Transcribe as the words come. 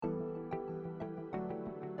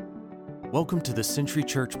Welcome to the Century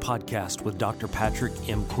Church Podcast with Dr. Patrick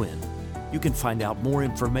M. Quinn. You can find out more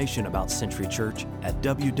information about Century Church at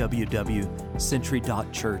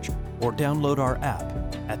www.century.church or download our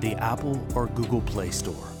app at the Apple or Google Play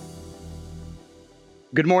Store.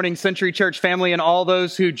 Good morning, Century Church family, and all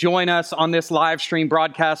those who join us on this live stream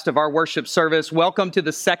broadcast of our worship service. Welcome to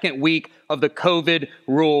the second week of the COVID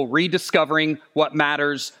rule, rediscovering what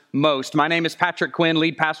matters most. My name is Patrick Quinn,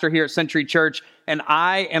 lead pastor here at Century Church, and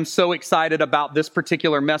I am so excited about this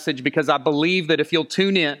particular message because I believe that if you'll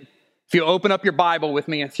tune in, if you'll open up your Bible with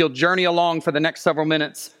me, if you'll journey along for the next several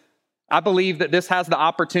minutes, I believe that this has the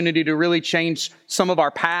opportunity to really change some of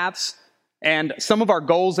our paths and some of our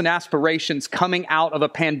goals and aspirations coming out of a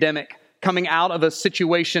pandemic, coming out of a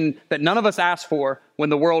situation that none of us asked for when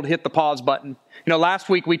the world hit the pause button. You know, last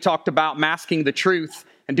week we talked about masking the truth.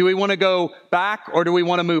 And do we want to go back or do we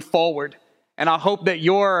want to move forward? And I hope that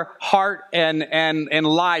your heart and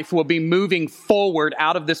life will be moving forward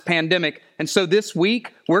out of this pandemic. And so this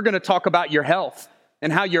week, we're going to talk about your health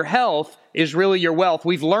and how your health is really your wealth.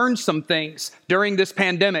 We've learned some things during this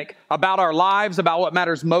pandemic about our lives, about what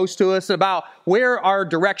matters most to us, about where our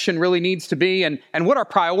direction really needs to be and what our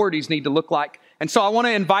priorities need to look like. And so I want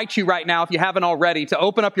to invite you right now, if you haven't already, to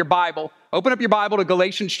open up your Bible. Open up your Bible to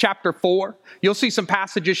Galatians chapter 4. You'll see some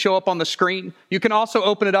passages show up on the screen. You can also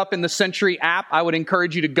open it up in the Century app. I would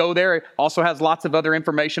encourage you to go there. It also has lots of other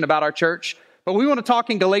information about our church. But we want to talk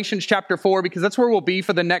in Galatians chapter 4 because that's where we'll be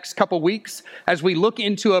for the next couple weeks as we look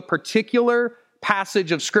into a particular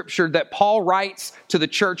passage of Scripture that Paul writes to the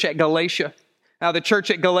church at Galatia. Now, the church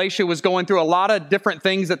at Galatia was going through a lot of different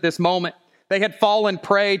things at this moment. They had fallen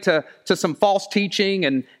prey to some false teaching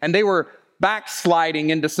and they were backsliding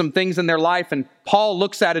into some things in their life, and Paul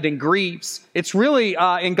looks at it and grieves. It's really,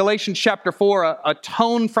 in Galatians chapter 4, a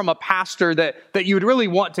tone from a pastor that you would really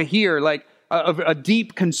want to hear, like a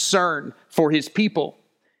deep concern for his people.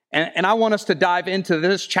 And I want us to dive into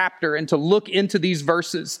this chapter and to look into these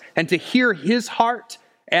verses and to hear his heart.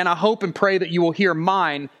 And I hope and pray that you will hear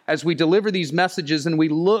mine as we deliver these messages and we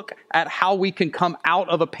look at how we can come out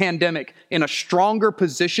of a pandemic in a stronger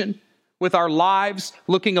position with our lives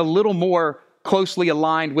looking a little more closely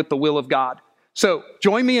aligned with the will of God. So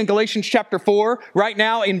join me in Galatians chapter 4. Right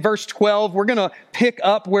now in verse 12, we're going to pick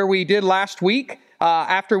up where we did last week.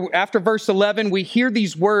 After verse 11, we hear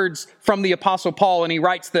these words from the Apostle Paul, and he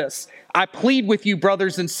writes this: I plead with you,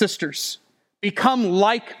 brothers and sisters, become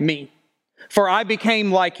like me, for I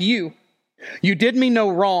became like you. You did me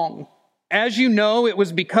no wrong. As you know, it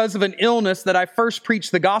was because of an illness that I first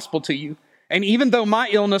preached the gospel to you. And even though my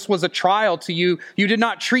illness was a trial to you, you did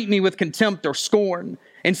not treat me with contempt or scorn.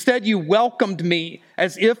 Instead, you welcomed me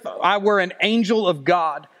as if I were an angel of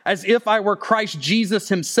God, as if I were Christ Jesus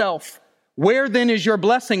himself. Where then is your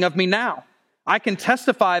blessing of me now? I can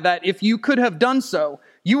testify that if you could have done so,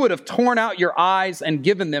 you would have torn out your eyes and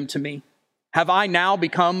given them to me. Have I now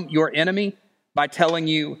become your enemy by telling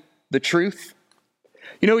you the truth?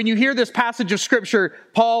 You know, when you hear this passage of Scripture,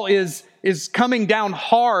 Paul is coming down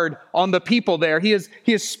hard on the people there. He is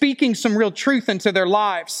speaking some real truth into their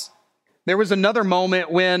lives. There was another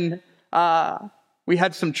moment when we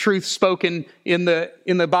had some truth spoken in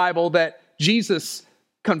the Bible that Jesus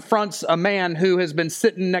confronts a man who has been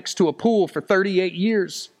sitting next to a pool for 38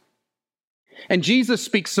 years. And Jesus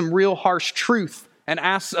speaks some real harsh truth and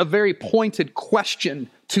asks a very pointed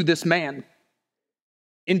question to this man.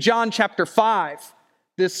 In John chapter 5,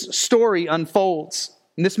 this story unfolds.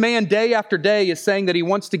 And this man, day after day, is saying that he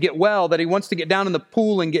wants to get well, that he wants to get down in the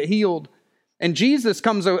pool and get healed. And Jesus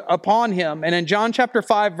comes upon him. And in John chapter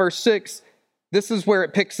 5, verse 6, this is where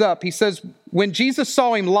it picks up. He says, when Jesus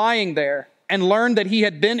saw him lying there and learned that he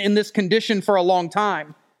had been in this condition for a long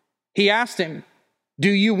time, he asked him, do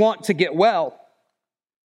you want to get well?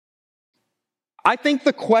 I think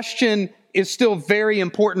the question is still very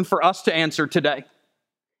important for us to answer today.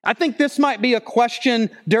 I think this might be a question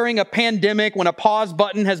during a pandemic when a pause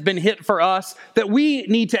button has been hit for us that we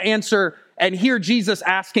need to answer and hear Jesus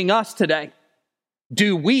asking us today.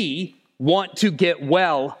 Do we want to get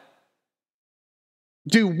well?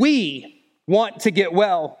 Do we want to get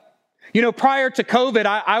well? You know, prior to COVID,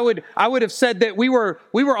 I would have said that we were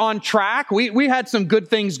on track. We had some good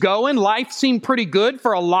things going. Life seemed pretty good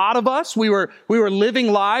for a lot of us. We were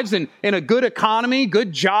living lives in a good economy,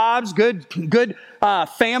 good jobs, good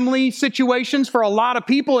family situations for a lot of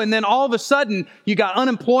people. And then all of a sudden, you got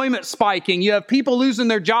unemployment spiking. You have people losing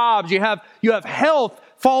their jobs. You have health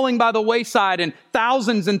falling by the wayside and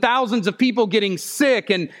thousands of people getting sick.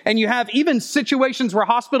 And you have even situations where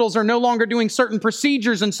hospitals are no longer doing certain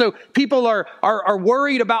procedures. And so people are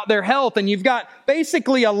worried about their health. And you've got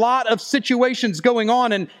basically a lot of situations going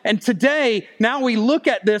on. And today, now we look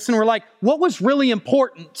at this and we're like, what was really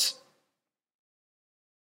important?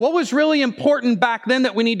 What was really important back then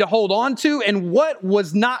that we need to hold on to? And what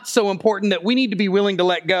was not so important that we need to be willing to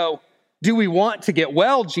let go? Do we want to get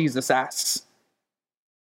well? Jesus asks.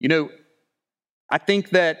 You know, I think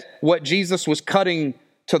that what Jesus was cutting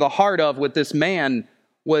to the heart of with this man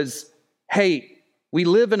was, hey, we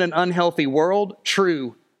live in an unhealthy world,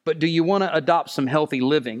 true, but do you want to adopt some healthy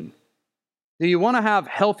living? Do you want to have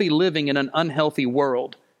healthy living in an unhealthy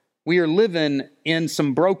world? We are living in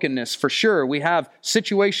some brokenness for sure. We have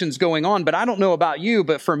situations going on, but I don't know about you,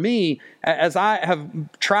 but for me, as I have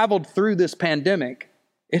traveled through this pandemic,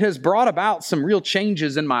 it has brought about some real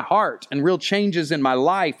changes in my heart and real changes in my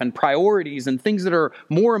life and priorities and things that are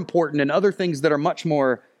more important and other things that are much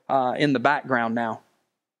more in the background now.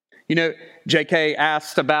 You know, JK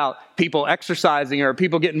asked about people exercising or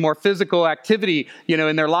people getting more physical activity,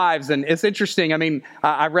 in their lives. And it's interesting. I mean,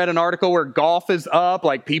 I read an article where golf is up,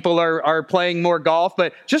 like people are playing more golf,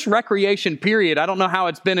 but just recreation, period. I don't know how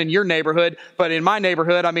it's been in your neighborhood, but in my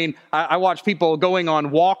neighborhood, I mean, I watch people going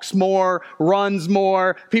on walks more, runs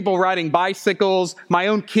more, people riding bicycles, my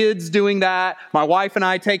own kids doing that, my wife and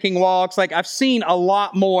I taking walks. Like I've seen a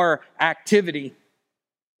lot more activity.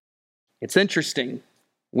 It's interesting.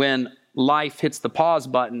 When life hits the pause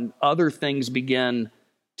button, other things begin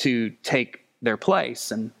to take their place.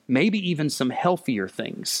 And maybe even some healthier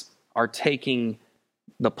things are taking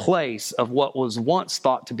the place of what was once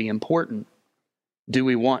thought to be important. Do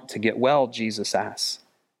we want to get well, Jesus asks.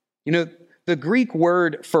 You know, the Greek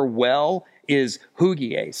word for well is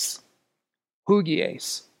hugies,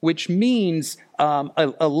 which means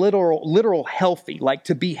a literal healthy, like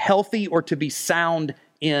to be healthy or to be sound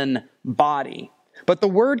in body. But the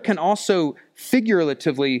word can also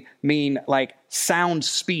figuratively mean like sound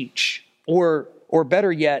speech, or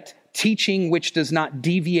better yet, teaching which does not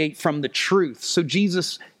deviate from the truth. So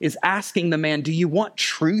Jesus is asking the man, do you want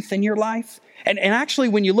truth in your life? And actually,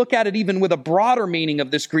 when you look at it even with a broader meaning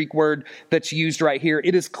of this Greek word that's used right here,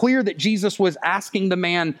 it is clear that Jesus was asking the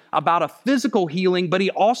man about a physical healing, but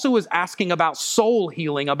he also was asking about soul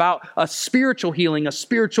healing, about a spiritual healing, a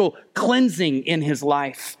spiritual cleansing in his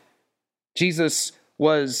life. Jesus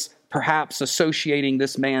was perhaps associating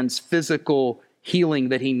this man's physical healing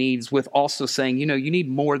that he needs with also saying, you need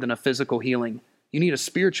more than a physical healing. You need a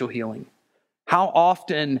spiritual healing. How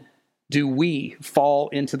often do we fall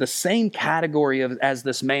into the same category as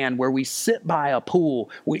this man where we sit by a pool,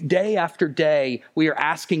 day after day, we are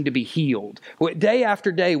asking to be healed. Day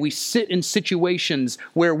after day, we sit in situations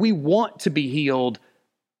where we want to be healed.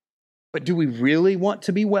 But do we really want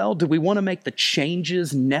to be well? Do we want to make the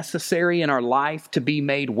changes necessary in our life to be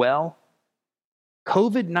made well?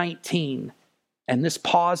 COVID-19 and this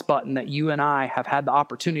pause button that you and I have had the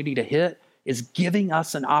opportunity to hit is giving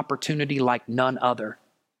us an opportunity like none other.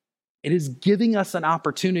 It is giving us an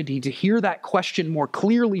opportunity to hear that question more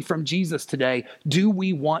clearly from Jesus today. Do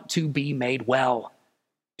we want to be made well?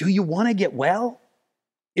 Do you want to get well?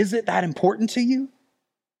 Is it that important to you?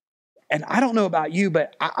 And I don't know about you,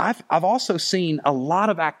 but I've also seen a lot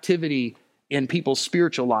of activity in people's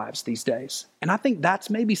spiritual lives these days. And I think that's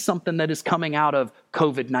maybe something that is coming out of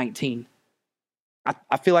COVID-19.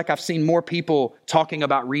 I feel like I've seen more people talking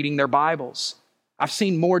about reading their Bibles. I've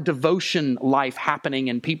seen more devotion life happening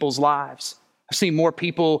in people's lives. I've seen more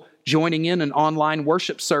people joining in online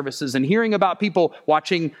worship services and hearing about people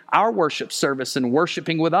watching our worship service and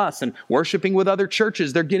worshiping with us and worshiping with other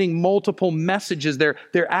churches. They're getting multiple messages. They're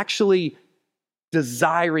actually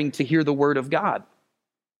desiring to hear the word of God.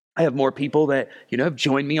 I have more people that, have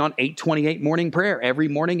joined me on 828 morning prayer every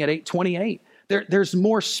morning at 828. There's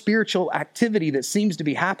more spiritual activity that seems to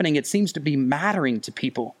be happening. It seems to be mattering to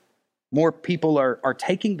people. More people are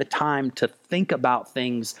taking the time to think about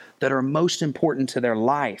things that are most important to their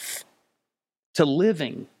life, to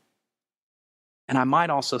living. And I might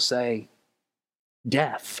also say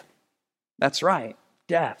death. That's right,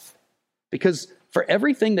 death. Because for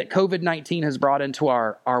everything that COVID-19 has brought into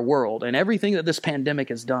our world and everything that this pandemic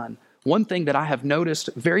has done, one thing that I have noticed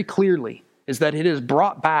very clearly is that it has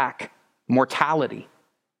brought back mortality.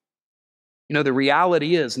 The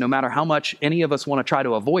reality is, no matter how much any of us want to try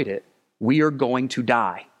to avoid it, we are going to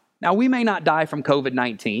die. Now, we may not die from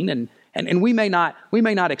COVID-19, and we may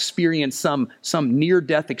not experience some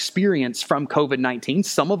near-death experience from COVID-19.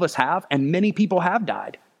 Some of us have, and many people have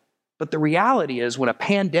died. But the reality is, when a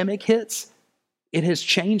pandemic hits, it has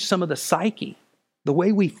changed some of the psyche. the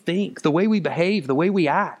way we think, the way we behave, the way we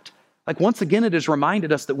act. Like once again, it has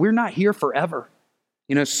reminded us that we're not here forever.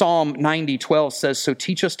 Psalm 90:12 says, "So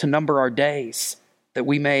teach us to number our days, that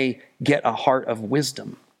we may get a heart of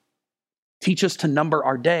wisdom." Teach us to number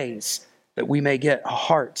our days, that we may get a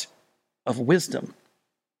heart of wisdom.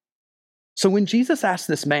 So when Jesus asked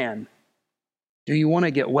this man, "Do you want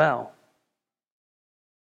to get well?"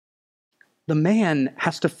 the man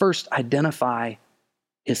has to first identify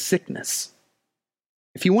his sickness.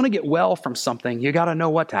 If you want to get well from something, you got to know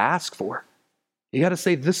what to ask for. You got to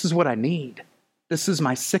say, "This is what I need. This is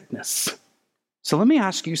my sickness." So let me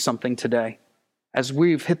ask you something today. As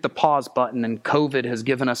we've hit the pause button and COVID has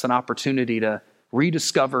given us an opportunity to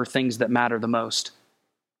rediscover things that matter the most,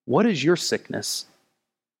 what is your sickness?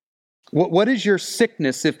 What is your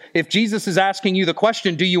sickness? If Jesus is asking you the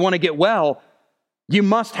question, "Do you want to get well?" you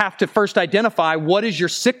must have to first identify what is your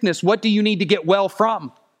sickness. What do you need to get well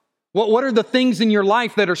from? What are the things in your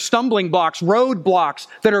life that are stumbling blocks, roadblocks,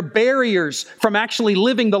 that are barriers from actually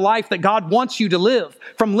living the life that God wants you to live,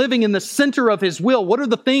 from living in the center of His will? What are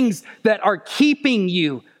the things that are keeping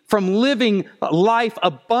you from living life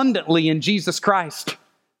abundantly in Jesus Christ?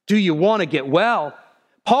 Do you want to get well?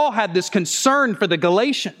 Paul had this concern for the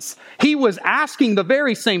Galatians. He was asking the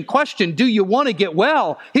very same question, "Do you want to get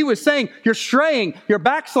well?" He was saying, "You're straying, you're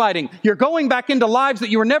backsliding, you're going back into lives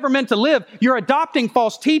that you were never meant to live, you're adopting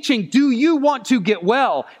false teaching. Do you want to get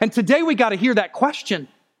well?" And today we got to hear that question.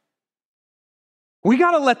 We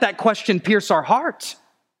got to let that question pierce our hearts.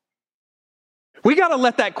 We got to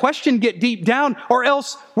let that question get deep down, or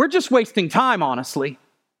else we're just wasting time, honestly.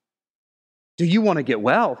 Do you want to get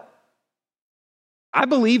well? I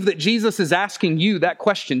believe that Jesus is asking you that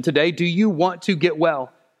question today. Do you want to get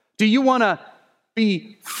well? Do you want to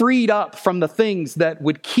be freed up from the things that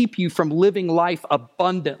would keep you from living life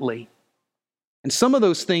abundantly? And some of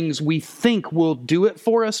those things we think will do it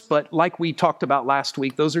for us, but like we talked about last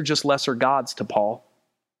week, those are just lesser gods to Paul.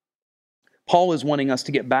 Paul is wanting us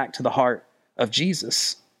to get back to the heart of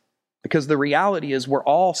Jesus, because the reality is we're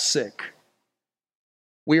all sick.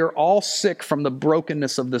 We are all sick from the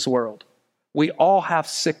brokenness of this world. We all have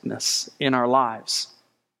sickness in our lives.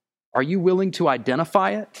 Are you willing to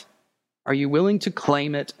identify it? Are you willing to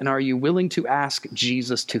claim it? And are you willing to ask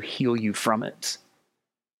Jesus to heal you from it?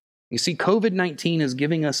 You see, COVID-19 is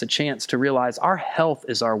giving us a chance to realize our health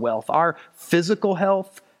is our wealth, our physical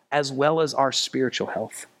health as well as our spiritual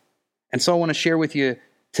health. And so I want to share with you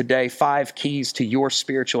today 5 keys to your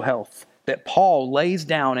spiritual health that Paul lays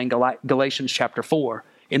down in Galatians chapter 4.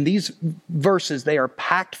 In these verses, they are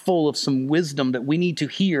packed full of some wisdom that we need to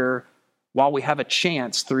hear while we have a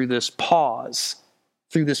chance through this pause,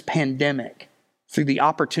 through this pandemic, through the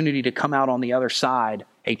opportunity to come out on the other side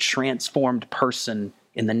a transformed person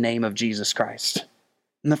in the name of Jesus Christ.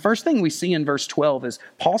 And the first thing we see in verse 12 is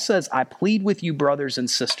Paul says, "I plead with you, brothers and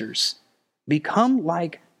sisters, become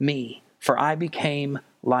like me, for I became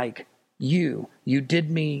like you. You did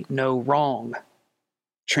me no wrong."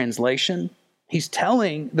 Translation, he's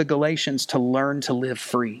telling the Galatians to learn to live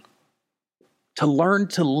free. To learn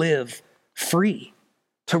to live free.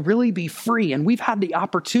 To really be free. And we've had the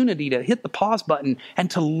opportunity to hit the pause button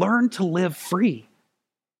and to learn to live free.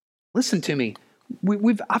 Listen to me.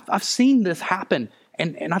 I've seen this happen.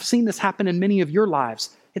 And I've seen this happen in many of your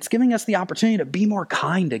lives. It's giving us the opportunity to be more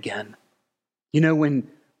kind again. You know,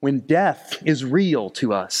 when death is real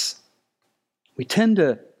to us, we tend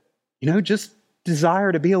to, just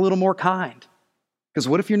desire to be a little more kind. Because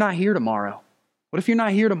what if you're not here tomorrow? What if you're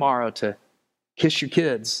not here tomorrow to kiss your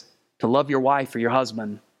kids, to love your wife or your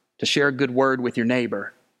husband, to share a good word with your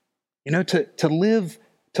neighbor? To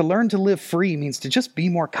learn to live free means to just be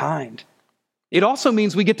more kind. It also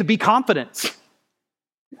means we get to be confident.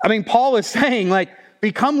 I mean, Paul is saying,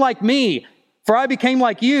 become like me, for I became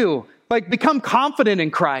like you. Become confident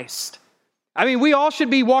in Christ. I mean, we all should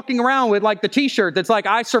be walking around with the t-shirt that's like,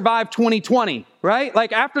 "I survived 2020," right?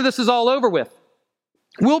 After this is all over with.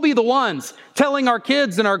 We'll be the ones telling our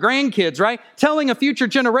kids and our grandkids, right? Telling a future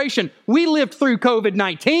generation, we lived through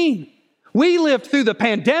COVID-19. We lived through the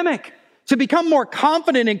pandemic. To become more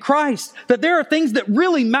confident in Christ, that there are things that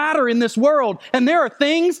really matter in this world, and there are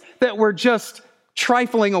things that we're just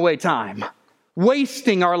trifling away time,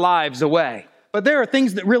 wasting our lives away. But there are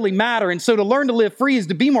things that really matter, and so to learn to live free is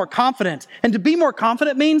to be more confident. And to be more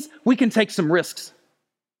confident means we can take some risks.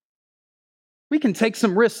 We can take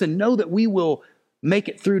some risks and know that we will make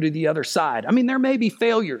it through to the other side. I mean, there may be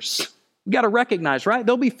failures. We got to recognize, right?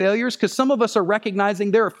 There'll be failures because some of us are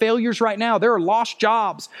recognizing there are failures right now. There are lost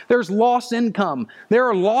jobs. There's lost income. There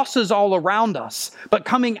are losses all around us. But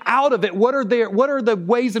coming out of it, what are the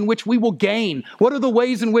ways in which we will gain? What are the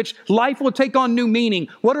ways in which life will take on new meaning?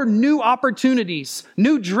 What are new opportunities,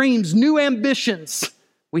 new dreams, new ambitions?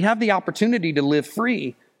 We have the opportunity to live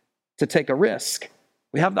free, to take a risk.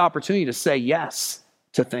 We have the opportunity to say yes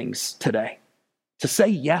to things today, to say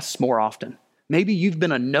yes more often. Maybe you've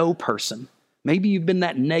been a no person. Maybe you've been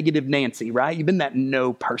that negative Nancy, right? You've been that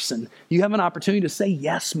no person. You have an opportunity to say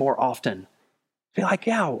yes more often. Be like,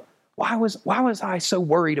 yeah, why was I so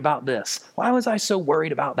worried about this? Why was I so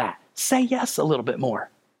worried about that? Say yes a little bit more.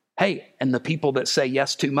 Hey, and the people that say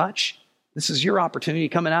yes too much, this is your opportunity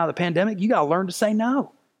coming out of the pandemic. You got to learn to say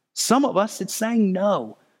no. Some of us, it's saying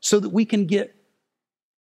no so that we can get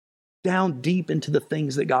down deep into the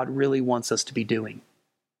things that God really wants us to be doing.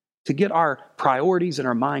 To get our priorities and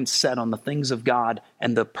our minds set on the things of God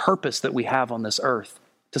and the purpose that we have on this earth,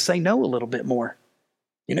 to say no a little bit more,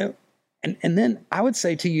 And then I would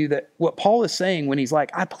say to you that what Paul is saying when he's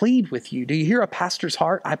like, I plead with you. Do you hear a pastor's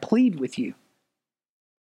heart? I plead with you.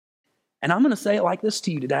 And I'm going to say it like this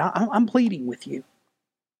to you today. I'm pleading with you.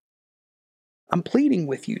 I'm pleading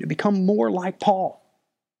with you to become more like Paul.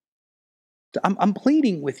 I'm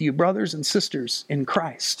pleading with you, brothers and sisters in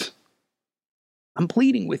Christ. I'm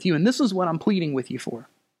pleading with you, and this is what I'm pleading with you for.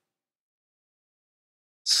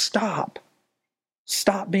 Stop.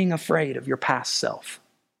 Stop being afraid of your past self.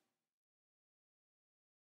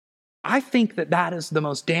 I think that is the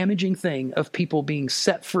most damaging thing of people being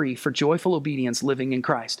set free for joyful obedience living in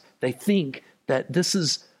Christ. They think that this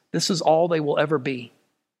is all they will ever be.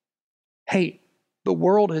 Hey, the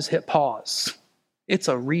world has hit pause. It's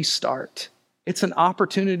a restart. It's an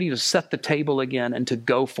opportunity to set the table again and to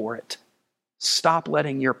go for it. Stop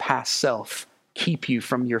letting your past self keep you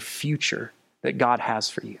from your future that God has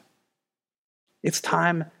for you. It's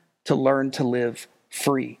time to learn to live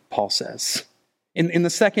free, Paul says. In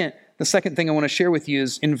the second thing I want to share with you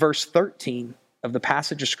is in verse 13 of the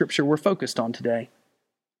passage of Scripture we're focused on today.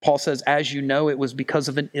 Paul says, as you know, it was because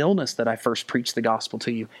of an illness that I first preached the gospel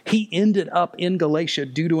to you. He ended up in Galatia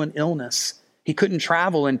due to an illness. He couldn't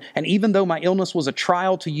travel, and even though my illness was a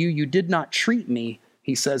trial to you, you did not treat me.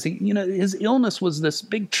 He says, his illness was this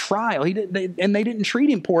big trial. They didn't treat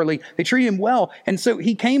him poorly. They treated him well. And so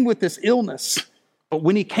he came with this illness. But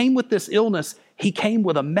when he came with this illness, he came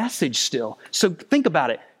with a message still. So think about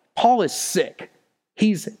it. Paul is sick.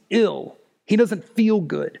 He's ill. He doesn't feel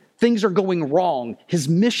good. Things are going wrong. His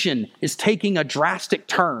mission is taking a drastic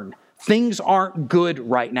turn. Things aren't good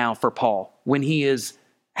right now for Paul when he is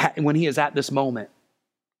at this moment.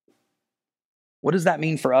 What does that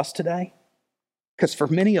mean for us today? Because for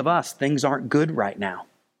many of us, things aren't good right now.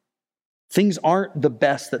 Things aren't the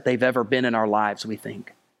best that they've ever been in our lives, we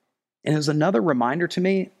think. And it's another reminder to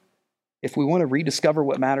me, if we want to rediscover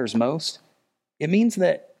what matters most, it means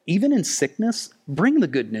that even in sickness, bring the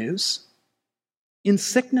good news. In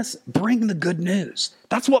sickness, bring the good news.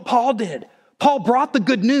 That's what Paul did. Paul brought the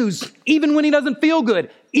good news even when he doesn't feel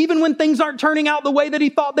good, even when things aren't turning out the way that he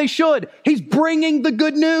thought they should. He's bringing the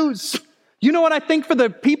good news. You know what I think for the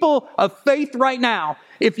people of faith right now?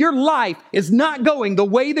 If your life is not going the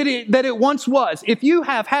way that it once was, if you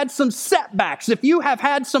have had some setbacks, if you have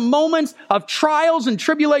had some moments of trials and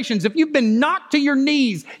tribulations, if you've been knocked to your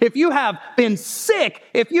knees, if you have been sick,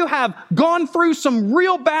 if you have gone through some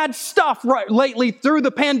real bad stuff lately through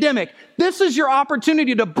the pandemic, this is your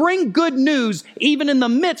opportunity to bring good news even in the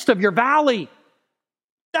midst of your valley.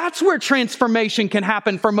 That's where transformation can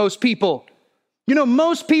happen for most people.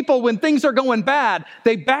 Most people, when things are going bad,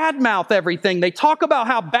 they badmouth everything. They talk about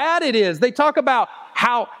how bad it is. They talk about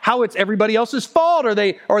how it's everybody else's fault, or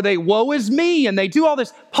they woe is me, and they do all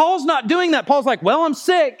this. Paul's not doing that. Paul's like, well, I'm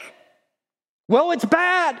sick. Well, it's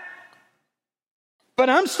bad. But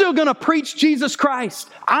I'm still going to preach Jesus Christ.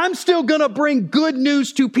 I'm still going to bring good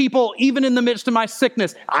news to people, even in the midst of my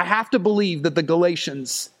sickness. I have to believe that the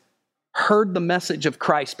Galatians heard the message of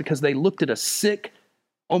Christ because they looked at a sick,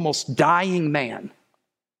 almost dying man.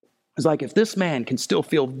 It's like, if this man can still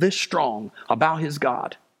feel this strong about his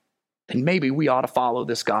God, then maybe we ought to follow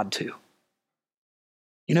this God too.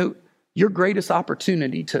 Your greatest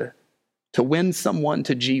opportunity to win someone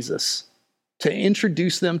to Jesus, to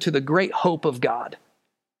introduce them to the great hope of God,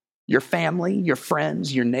 your family, your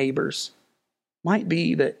friends, your neighbors, might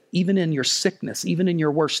be that even in your sickness, even in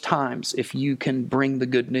your worst times, if you can bring the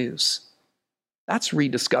good news, that's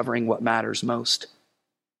rediscovering what matters most.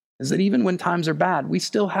 Is that even when times are bad, we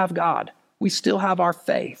still have God. We still have our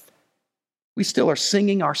faith. We still are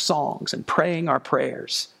singing our songs and praying our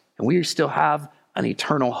prayers. And we still have an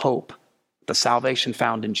eternal hope the salvation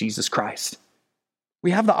found in Jesus Christ.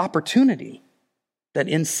 We have the opportunity that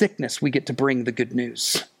in sickness we get to bring the good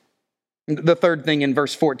news. The third thing in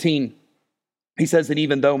verse 14, he says that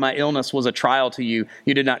even though my illness was a trial to you,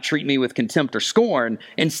 you did not treat me with contempt or scorn.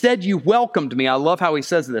 Instead, you welcomed me. I love how he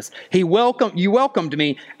says this. You welcomed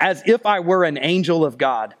me as if I were an angel of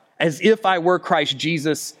God, as if I were Christ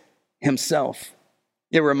Jesus himself.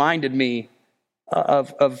 It reminded me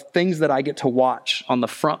of things that I get to watch on the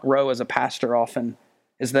front row as a pastor often,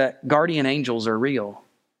 is that guardian angels are real.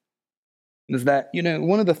 Is that,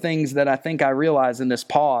 one of the things that I think I realize in this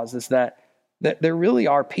pause is that there really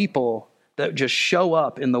are people that just show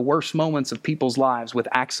up in the worst moments of people's lives with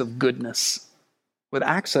acts of goodness, with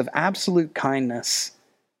acts of absolute kindness,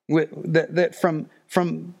 that from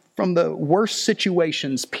the worst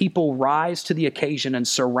situations, people rise to the occasion and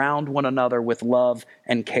surround one another with love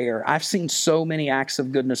and care. I've seen so many acts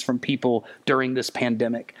of goodness from people during this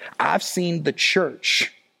pandemic. I've seen the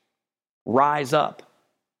church rise up.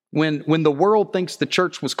 When the world thinks the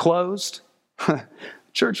church was closed,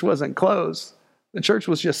 church wasn't closed. The church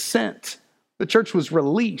was just sent. The church was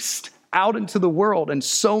released out into the world, and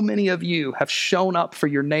so many of you have shown up for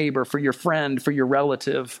your neighbor, for your friend, for your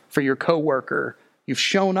relative, for your coworker. You've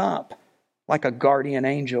shown up like a guardian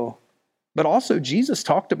angel. But also Jesus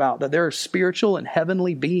talked about that there are spiritual and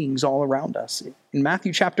heavenly beings all around us. In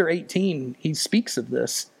Matthew chapter 18, he speaks of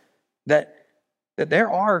this, that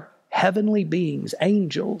there are heavenly beings,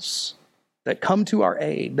 angels, that come to our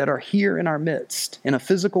aid, that are here in our midst, in a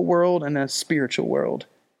physical world and a spiritual world.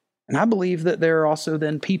 And I believe that there are also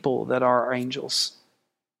then people that are our angels.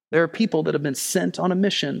 There are people that have been sent on a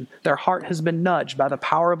mission. Their heart has been nudged by the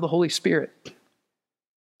power of the Holy Spirit.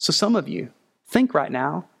 So some of you, think right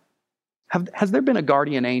now, has there been a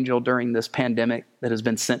guardian angel during this pandemic that has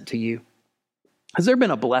been sent to you? Has there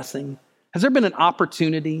been a blessing? Has there been an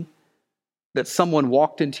opportunity that someone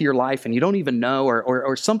walked into your life and you don't even know,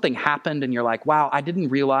 or something happened and you're like, wow, I didn't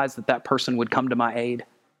realize that person would come to my aid?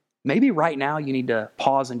 Maybe right now you need to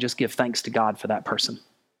pause and just give thanks to God for that person.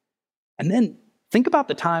 And then think about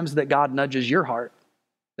the times that God nudges your heart,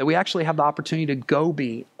 that we actually have the opportunity to go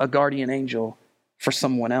be a guardian angel for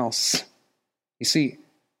someone else. You see,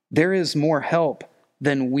 there is more help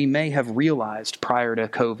than we may have realized prior to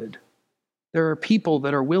COVID. There are people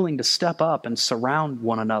that are willing to step up and surround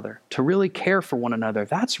one another, to really care for one another.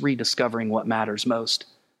 That's rediscovering what matters most.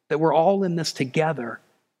 That we're all in this together.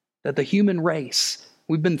 That the human race,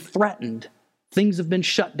 we've been threatened. Things have been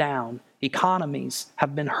shut down. Economies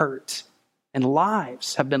have been hurt. And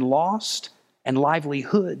lives have been lost. And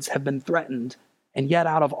livelihoods have been threatened. And yet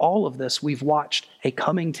out of all of this, we've watched a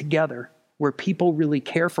coming together where people really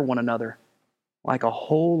care for one another, like a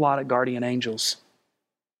whole lot of guardian angels.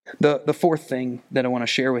 The fourth thing that I want to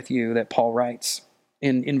share with you that Paul writes,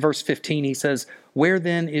 in verse 15, he says, "Where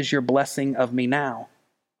then is your blessing of me now?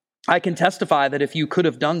 I can testify that if you could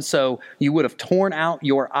have done so, you would have torn out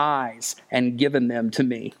your eyes and given them to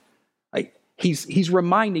me." He's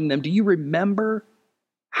reminding them, do you remember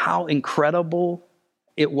how incredible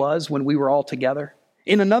it was when we were all together?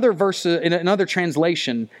 In another verse, in another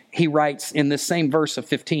translation, he writes in this same verse of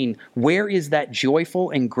 15, "Where is that joyful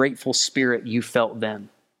and grateful spirit you felt then?"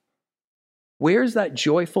 Where's that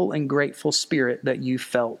joyful and grateful spirit that you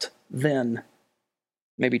felt then?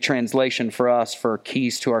 Maybe translation for us for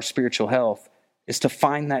keys to our spiritual health is to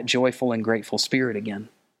find that joyful and grateful spirit again.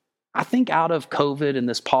 I think out of COVID and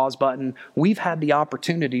this pause button, we've had the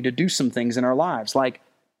opportunity to do some things in our lives, like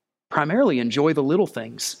primarily enjoy the little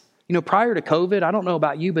things. Prior to COVID, I don't know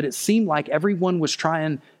about you, but it seemed like everyone was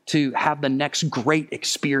trying to have the next great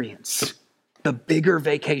experience, the bigger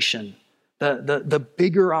vacation, the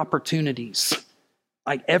bigger opportunities.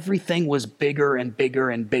 Like everything was bigger and bigger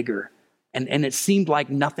and bigger. And it seemed like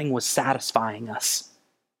nothing was satisfying us.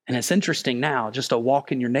 And it's interesting now, just a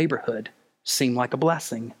walk in your neighborhood seemed like a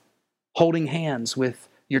blessing. Holding hands with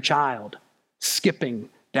your child, skipping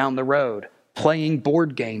down the road, playing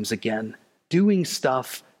board games again, doing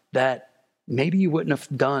stuff that maybe you wouldn't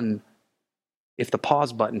have done if the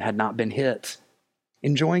pause button had not been hit.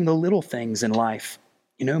 Enjoying the little things in life.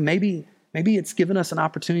 Maybe it's given us an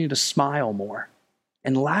opportunity to smile more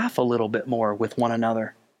and laugh a little bit more with one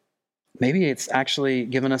another. Maybe it's actually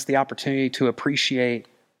given us the opportunity to appreciate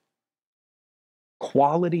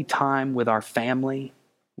quality time with our family,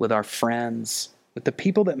 with our friends, with the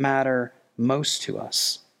people that matter most to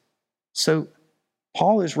us. So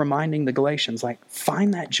Paul is reminding the Galatians,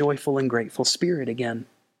 find that joyful and grateful spirit again.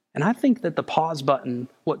 And I think that the pause button,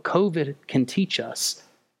 what COVID can teach us,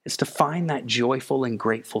 is to find that joyful and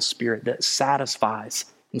grateful spirit that satisfies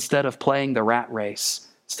instead of playing the rat race,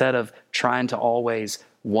 instead of trying to always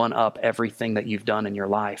one-up everything that you've done in your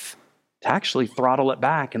life, to actually throttle it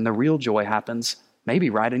back, and the real joy happens maybe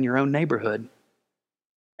right in your own neighborhood.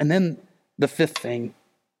 And then the fifth thing,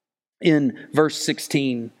 in verse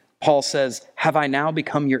 16, Paul says, "Have I now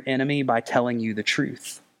become your enemy by telling you the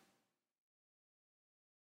truth?"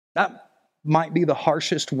 That might be the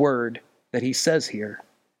harshest word that he says here.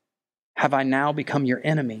 Have I now become your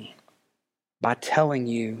enemy by telling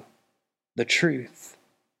you the truth?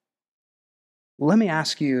 Let me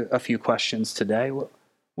ask you a few questions today.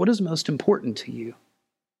 What is most important to you?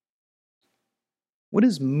 What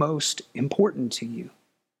is most important to you?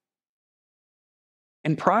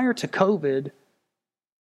 And prior to COVID,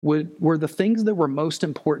 were the things that were most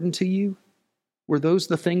important to you, were those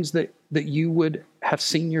the things that you would have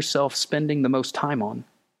seen yourself spending the most time on?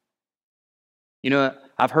 You know,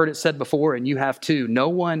 I've heard it said before, and you have too, no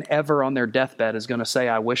one ever on their deathbed is going to say,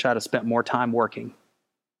 "I wish I'd have spent more time working."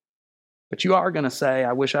 But you are going to say,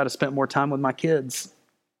 "I wish I'd have spent more time with my kids,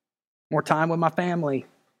 more time with my family,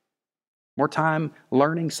 more time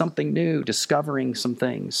learning something new, discovering some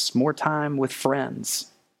things, more time with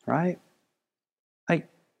friends," right? Like,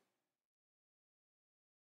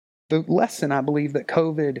 the lesson I believe that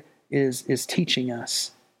COVID is teaching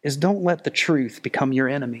us is don't let the truth become your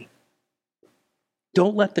enemy.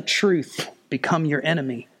 Don't let the truth become your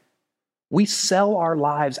enemy. We sell our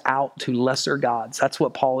lives out to lesser gods. That's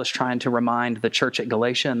what Paul is trying to remind the church at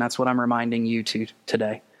Galatia, and that's what I'm reminding you to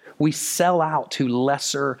today. We sell out to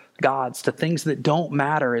lesser gods, to things that don't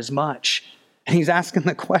matter as much. And he's asking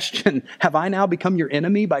the question, have I now become your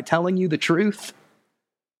enemy by telling you the truth?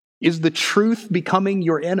 Is the truth becoming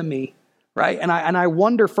your enemy? Right? And I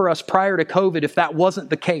wonder for us prior to COVID if that wasn't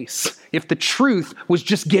the case, if the truth was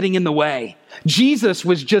just getting in the way. Jesus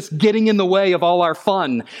was just getting in the way of all our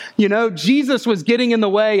fun. You know, Jesus was getting in the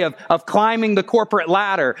way of climbing the corporate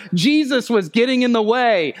ladder. Jesus was getting in the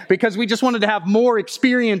way because we just wanted to have more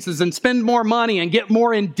experiences and spend more money and get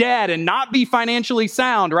more in debt and not be financially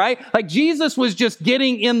sound, right? Like Jesus was just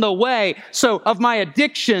getting in the way. So of my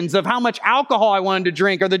addictions, of how much alcohol I wanted to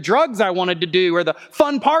drink or the drugs I wanted to do or the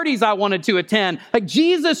fun parties I wanted to attend, like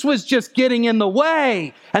Jesus was just getting in the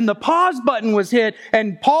way. And the pause button was hit,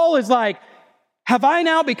 and Paul is like, have I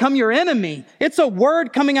now become your enemy? It's a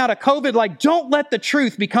word coming out of COVID like, don't let the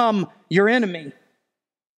truth become your enemy.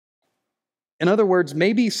 In other words,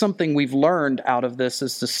 maybe something we've learned out of this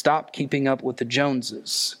is to stop keeping up with the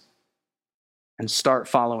Joneses and start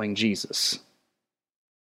following Jesus.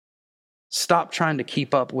 Stop trying to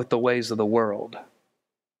keep up with the ways of the world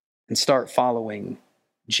and start following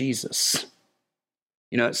Jesus.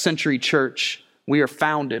 You know, at Century Church, we are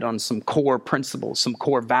founded on some core principles, some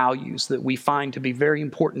core values that we find to be very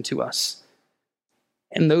important to us.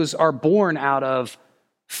 And those are born out of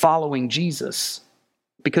following Jesus,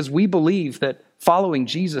 because we believe that following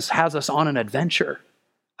Jesus has us on an adventure.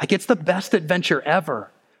 Like it's the best adventure ever.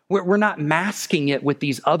 We're not masking it with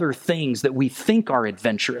these other things that we think are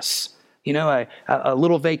adventurous. You know, a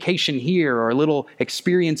little vacation here or a little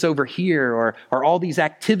experience over here or all these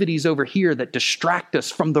activities over here that distract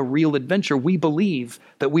us from the real adventure. We believe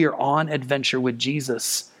that we are on adventure with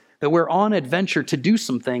Jesus, that we're on adventure to do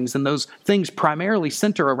some things, and those things primarily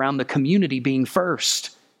center around the community being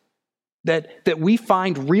first. That we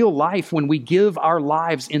find real life when we give our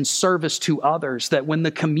lives in service to others, that when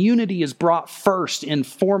the community is brought first and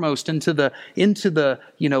foremost into the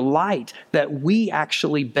light, that we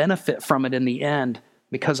actually benefit from it in the end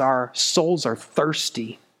because our souls are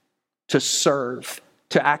thirsty to serve,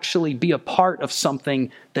 to actually be a part of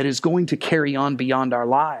something that is going to carry on beyond our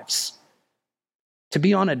lives. To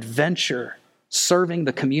be on adventure, serving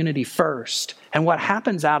the community first. And what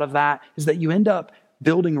happens out of that is that you end up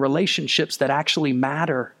building relationships that actually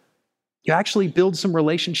matter. You actually build some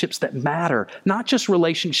relationships that matter, not just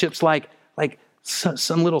relationships like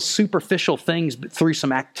some little superficial things, but through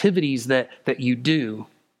some activities that you do.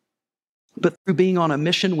 But through being on a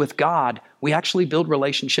mission with God, we actually build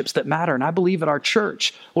relationships that matter. And I believe at our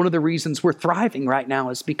church, one of the reasons we're thriving right now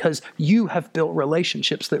is because you have built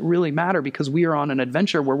relationships that really matter, because we are on an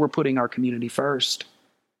adventure where we're putting our community first.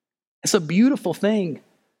 It's a beautiful thing.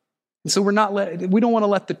 And so we don't want to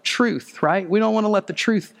let the truth, right? We don't want to let the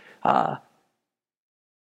truth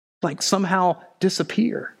somehow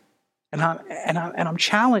disappear. And I'm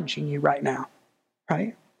challenging you right now,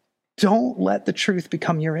 right? Don't let the truth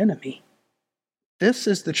become your enemy. This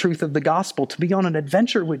is the truth of the gospel, to be on an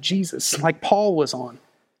adventure with Jesus, like Paul was on.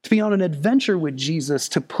 To be on an adventure with Jesus,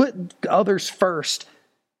 to put others first.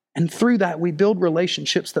 And through that, we build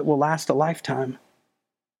relationships that will last a lifetime.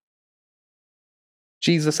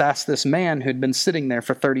 Jesus asked this man who'd been sitting there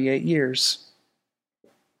for 38 years,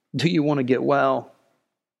 "Do you want to get well?"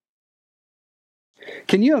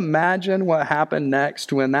 Can you imagine what happened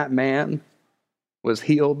next when that man was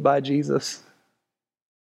healed by Jesus?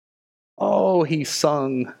 Oh, he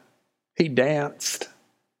sung, he danced.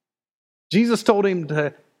 Jesus told him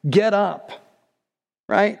to get up,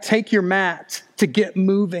 right? Take your mat, to get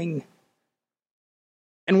moving.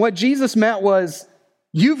 And what Jesus meant was,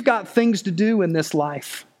 you've got things to do in this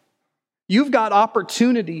life. You've got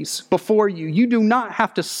opportunities before you. You do not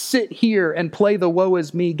have to sit here and play the woe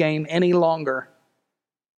is me game any longer.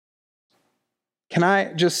 Can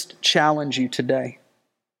I just challenge you today?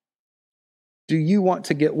 Do you want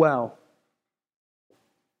to get well?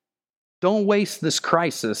 Don't waste this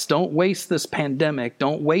crisis. Don't waste this pandemic.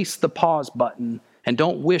 Don't waste the pause button, and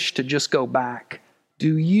don't wish to just go back.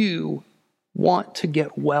 Do you want to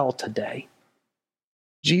get well today?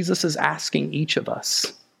 Jesus is asking each of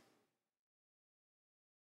us.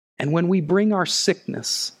 And when we bring our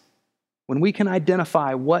sickness, when we can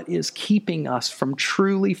identify what is keeping us from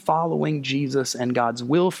truly following Jesus and God's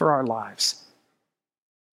will for our lives,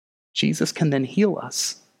 Jesus can then heal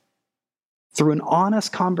us through an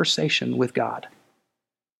honest conversation with God.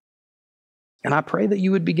 And I pray that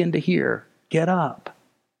you would begin to hear, get up,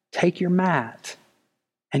 take your mat,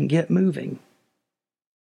 and get moving.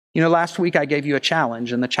 You know, last week I gave you a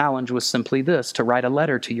challenge, and the challenge was simply this: to write a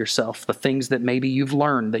letter to yourself, the things that maybe you've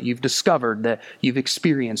learned, that you've discovered, that you've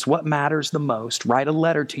experienced, what matters the most. Write a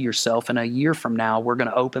letter to yourself, and a year from now, we're going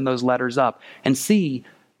to open those letters up and see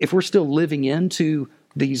if we're still living into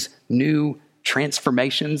these new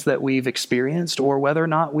transformations that we've experienced, or whether or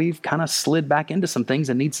not we've kind of slid back into some things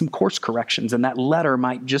and need some course corrections, and that letter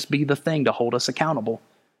might just be the thing to hold us accountable.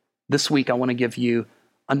 This week, I want to give you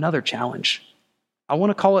another challenge. I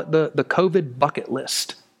want to call it the COVID bucket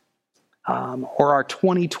list, or our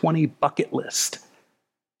 2020 bucket list.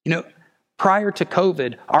 You know, prior to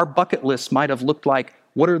COVID, our bucket list might have looked like,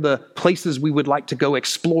 what are the places we would like to go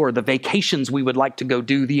explore, the vacations we would like to go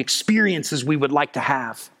do, the experiences we would like to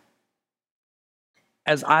have.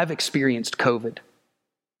 As I've experienced COVID,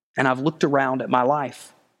 and I've looked around at my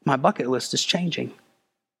life, my bucket list is changing.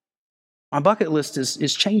 My bucket list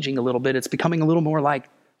is changing a little bit. It's becoming a little more like,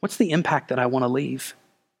 what's the impact that I want to leave?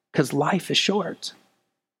 Because life is short.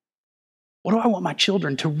 What do I want my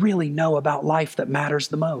children to really know about life that matters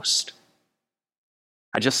the most?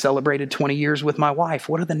 I just celebrated 20 years with my wife.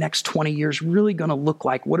 What are the next 20 years really going to look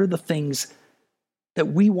like? What are the things that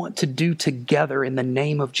we want to do together in the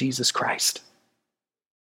name of Jesus Christ?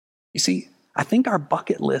 You see, I think our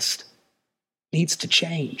bucket list needs to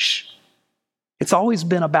change. It's always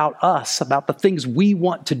been about us, about the things we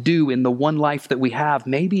want to do in the one life that we have.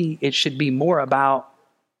 Maybe it should be more about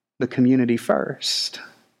the community first,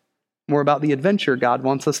 more about the adventure God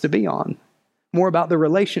wants us to be on, more about the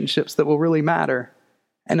relationships that will really matter.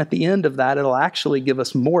 And at the end of that, it'll actually give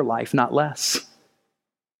us more life, not less.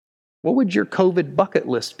 What would your COVID bucket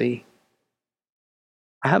list be?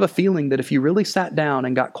 I have a feeling that if you really sat down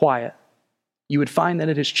and got quiet, you would find that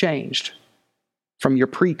it has changed from your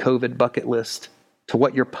pre-COVID bucket list to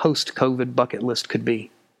what your post-COVID bucket list could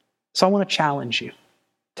be. So I want to challenge you.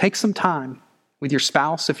 Take some time with your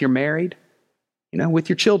spouse if you're married, with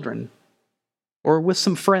your children, or with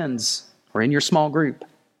some friends, or in your small group,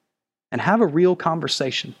 and have a real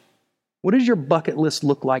conversation. What does your bucket list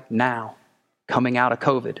look like now, coming out of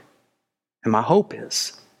COVID? And my hope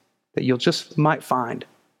is that you'll just might find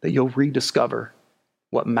that you'll rediscover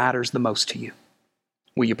what matters the most to you.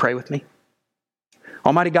 Will you pray with me?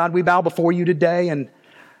 Almighty God, we bow before you today, and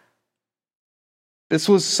this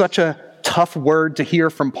was such a tough word to hear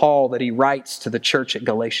from Paul that he writes to the church at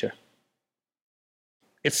Galatia.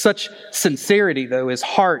 It's such sincerity, though. His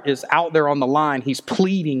heart is out there on the line. He's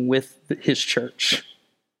pleading with his church.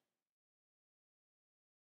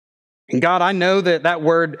 And God, I know that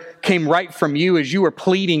word came right from you as you were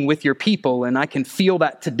pleading with your people, and I can feel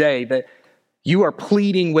that today, that you are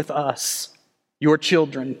pleading with us, your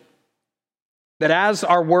children. That as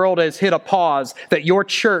our world has hit a pause, that your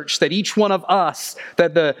church, that each one of us,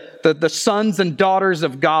 that the sons and daughters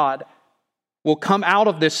of God will come out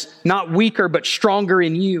of this not weaker but stronger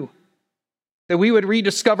in you. That we would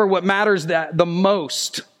rediscover what matters the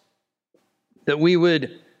most. That we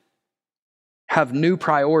would have new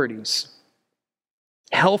priorities,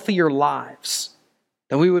 healthier lives.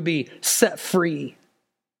 That we would be set free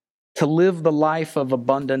to live the life of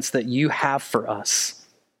abundance that you have for us.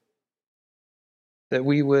 That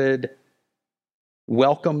we would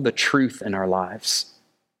welcome the truth in our lives.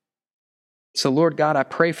 So, Lord God, I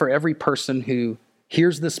pray for every person who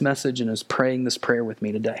hears this message and is praying this prayer with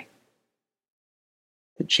me today.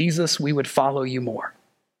 That Jesus, we would follow you more.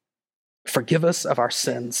 Forgive us of our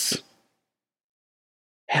sins.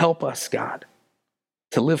 Help us, God,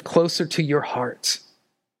 to live closer to your heart.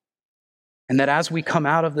 And that as we come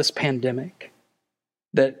out of this pandemic,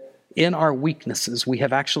 that in our weaknesses, we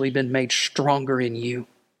have actually been made stronger in you.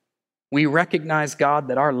 We recognize, God,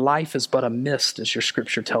 that our life is but a mist, as your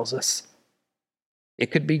scripture tells us.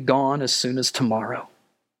 It could be gone as soon as tomorrow.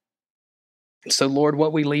 And so, Lord,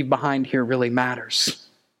 what we leave behind here really matters.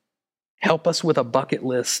 Help us with a bucket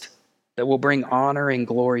list that will bring honor and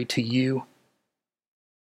glory to you,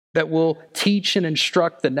 that will teach and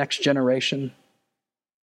instruct the next generation,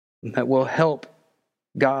 that will help,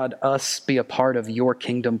 God, us be a part of your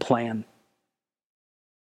kingdom plan.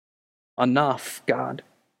 Enough, God,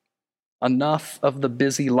 enough of the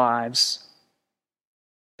busy lives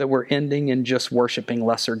that we're ending in just worshiping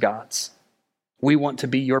lesser gods. We want to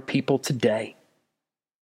be your people today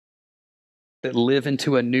that live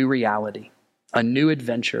into a new reality, a new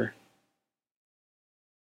adventure,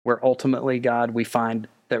 where ultimately, God, we find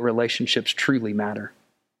that relationships truly matter.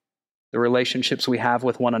 The relationships we have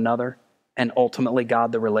with one another, and ultimately,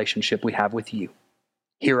 God, the relationship we have with you.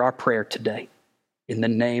 Hear our prayer today. In the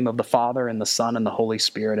name of the Father, and the Son, and the Holy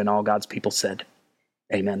Spirit, and all God's people said,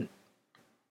 amen.